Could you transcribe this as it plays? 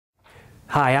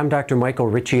Hi, I'm Dr. Michael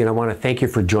Richie, and I want to thank you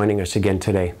for joining us again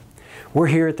today. We're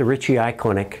here at the Richie Eye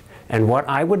Clinic, and what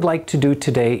I would like to do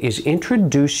today is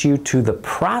introduce you to the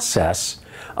process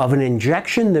of an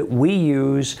injection that we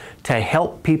use to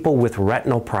help people with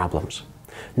retinal problems.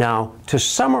 Now, to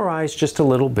summarize just a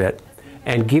little bit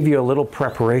and give you a little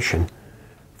preparation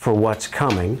for what's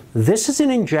coming, this is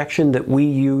an injection that we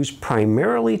use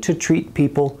primarily to treat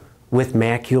people with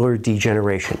macular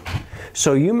degeneration.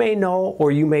 So you may know,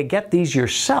 or you may get these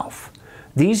yourself.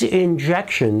 These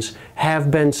injections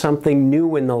have been something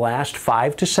new in the last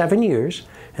 5 to 7 years,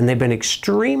 and they've been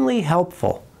extremely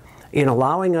helpful in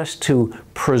allowing us to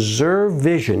preserve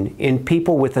vision in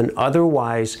people with an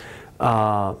otherwise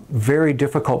very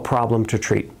difficult problem to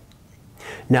treat.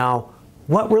 Now,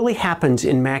 what really happens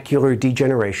in macular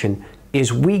degeneration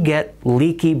is we get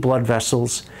leaky blood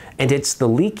vessels, and it's the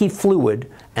leaky fluid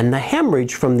and the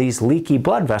hemorrhage from these leaky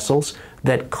blood vessels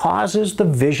that causes the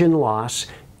vision loss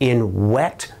in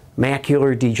wet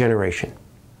macular degeneration.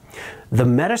 The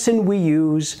medicine we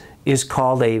use is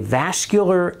called a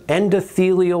vascular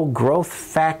endothelial growth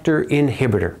factor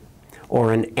inhibitor,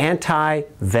 or an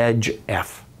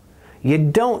anti-VEGF. You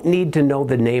don't need to know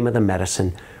the name of the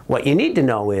medicine. What you need to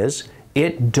know is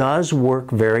it does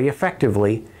work very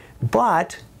effectively,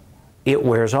 but it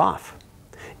wears off.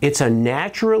 It's a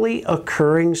naturally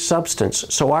occurring substance,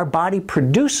 so our body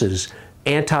produces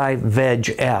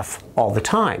anti-VEGF all the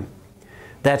time.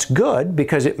 That's good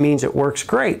because it means it works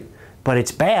great, but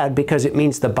it's bad because it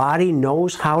means the body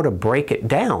knows how to break it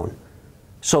down.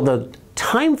 So the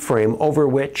time frame over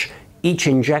which each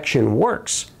injection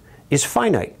works is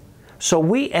finite. So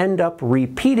we end up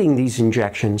repeating these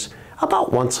injections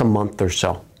about once a month or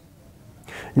so.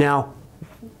 Now,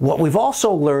 what we've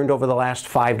also learned over the last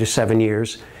 5 to 7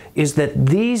 years is that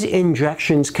these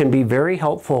injections can be very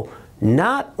helpful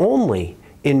not only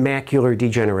in macular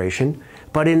degeneration,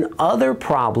 but in other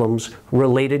problems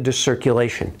related to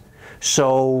circulation.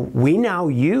 So we now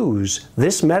use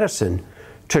this medicine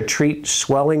to treat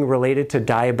swelling related to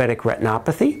diabetic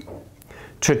retinopathy,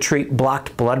 to treat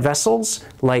blocked blood vessels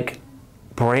like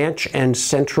branch and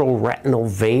central retinal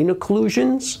vein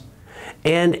occlusions,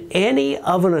 and any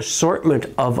of an assortment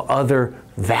of other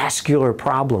vascular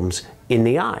problems in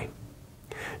the eye.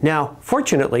 Now,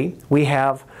 fortunately, we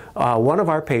have one of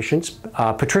our patients,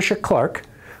 Patricia Clark,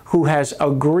 who has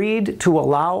agreed to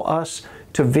allow us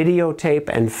to videotape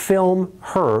and film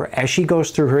her as she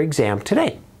goes through her exam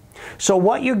today. So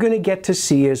what you're going to get to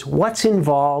see is what's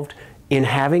involved in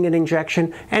having an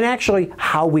injection and actually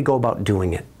how we go about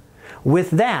doing it.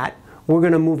 With that, we're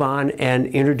going to move on and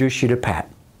introduce you to Pat.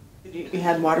 You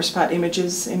had water spot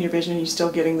images in your vision. Are you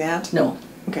still getting that? No.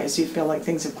 Okay, so you feel like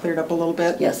things have cleared up a little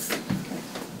bit? Yes.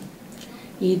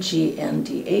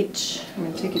 EGNDH. I'm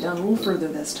going to take you down a little further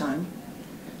this time.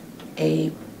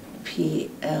 APL.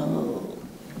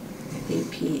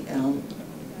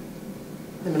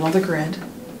 The middle of the grid.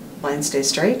 Line stay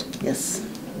straight. Yes.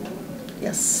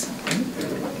 Yes.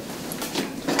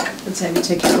 Let's have you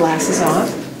take your glasses off.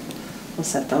 We'll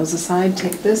set those aside.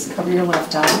 Take this, cover your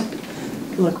left eye.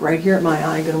 Look right here at my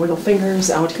eye. Gonna wiggle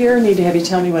fingers out here. Need to have you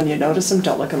tell me when you notice them.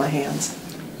 Don't look at my hands.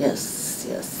 Yes,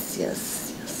 yes,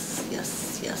 yes, yes,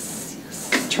 yes, yes,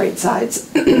 yes. Straight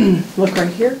sides. Look right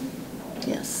here.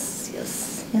 Yes,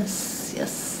 yes, yes,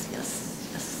 yes, yes,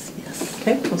 yes, yes.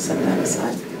 Okay, we'll set that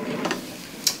aside.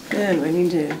 Then we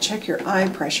need to check your eye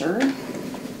pressure.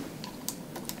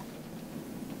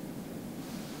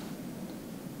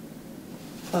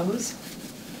 Close.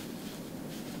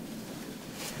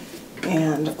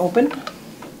 And open.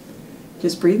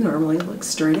 Just breathe normally, look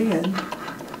straight ahead.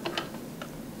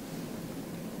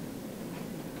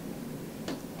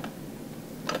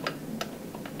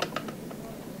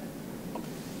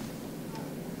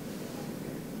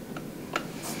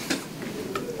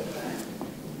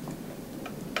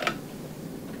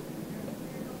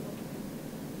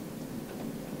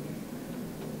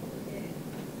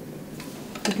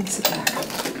 You can sit back.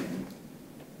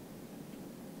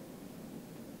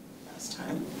 Last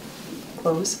time.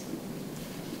 Close.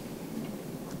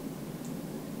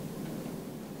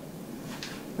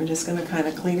 We're just going to kind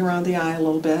of clean around the eye a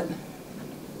little bit.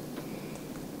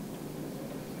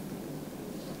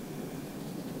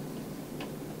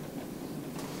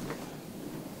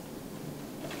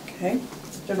 Okay,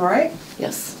 doing all right?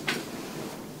 Yes.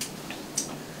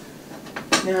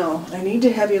 Now, I need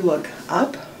to have you look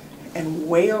up and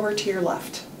way over to your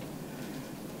left.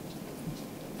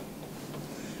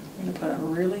 I'm going to put a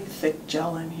really thick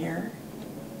gel in here.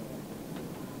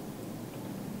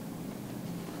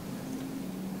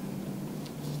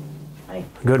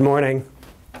 Good morning.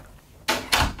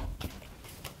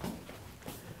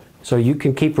 So you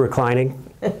can keep reclining.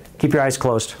 Keep your eyes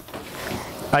closed.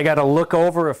 I got to look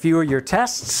over a few of your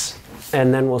tests,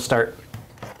 and then we'll start.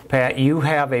 Pat, you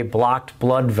have a blocked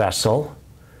blood vessel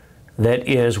that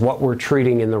is what we're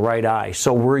treating in the right eye.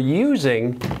 So we're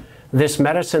using this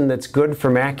medicine that's good for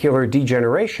macular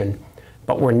degeneration,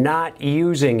 but we're not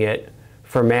using it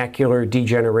for macular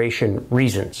degeneration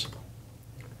reasons.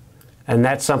 And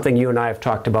that's something you and I have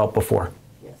talked about before.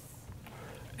 Yes.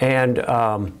 And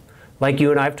like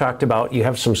you and I have talked about, you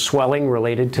have some swelling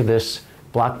related to this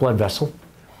blocked blood vessel.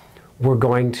 We're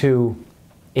going to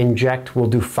inject, we'll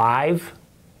do 5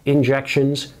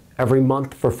 injections every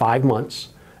month for 5 months,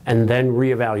 and then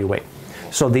reevaluate.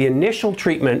 So the initial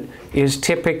treatment is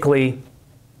typically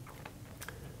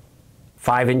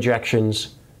 5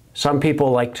 injections. Some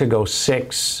people like to go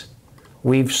 6.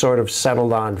 We've sort of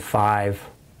settled on 5.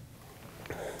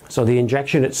 So the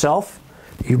injection itself,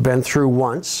 you've been through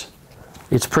once.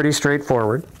 It's pretty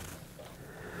straightforward.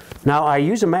 Now I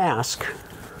use a mask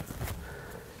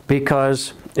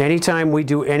because anytime we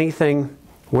do anything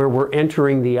where we're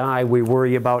entering the eye, we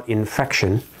worry about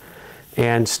infection.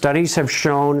 And studies have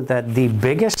shown that the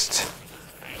biggest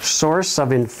source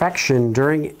of infection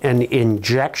during an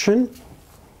injection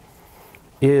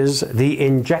is the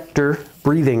injector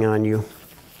breathing on you.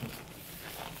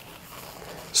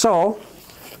 So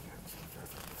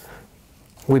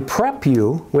we prep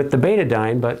you with the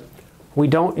betadine, but we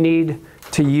don't need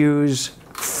to use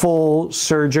full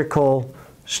surgical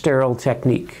sterile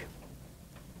technique.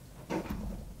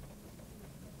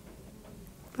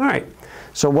 All right,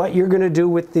 so what you're going to do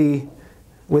with the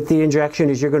injection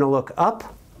is you're going to look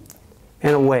up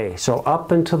and away. So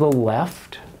up and to the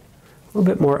left, a little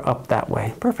bit more up that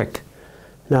way. Perfect.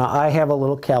 Now I have a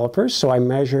little caliper, so I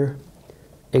measure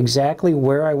exactly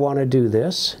where I want to do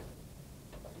this.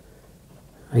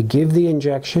 I give the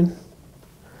injection,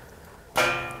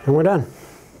 and we're done.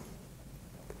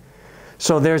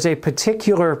 So there's a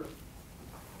particular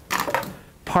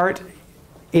part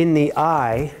in the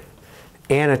eye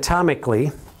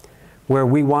anatomically where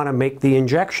we want to make the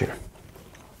injection.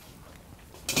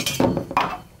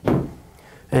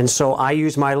 And so I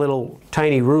use my little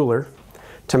tiny ruler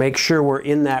to make sure we're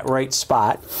in that right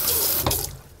spot.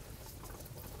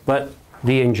 But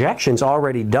the injection's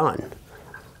already done.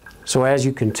 So as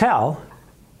you can tell,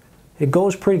 it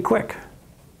goes pretty quick.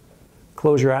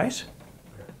 Close your eyes.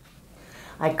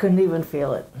 I couldn't even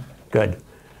feel it. Good.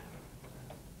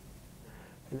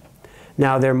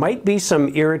 Now there might be some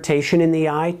irritation in the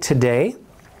eye today.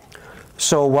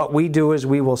 So what we do is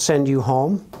we will send you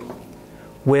home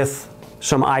with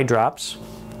some eye drops.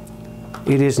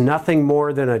 It is nothing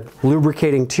more than a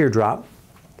lubricating teardrop.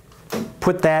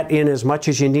 Put that in as much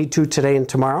as you need to today and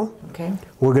tomorrow. Okay.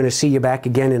 We're going to see you back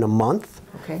again in a month.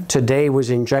 Okay. Today was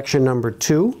injection number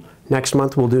 2. Next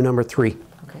month we'll do number 3.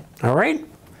 Okay. All right?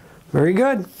 Very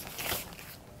good.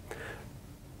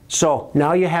 So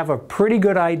now you have a pretty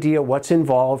good idea what's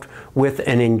involved with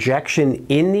an injection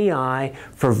in the eye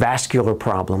for vascular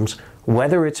problems,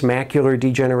 whether it's macular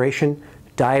degeneration,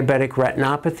 diabetic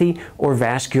retinopathy, or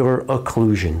vascular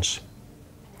occlusions.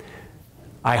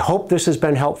 I hope this has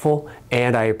been helpful,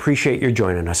 and I appreciate your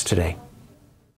joining us today.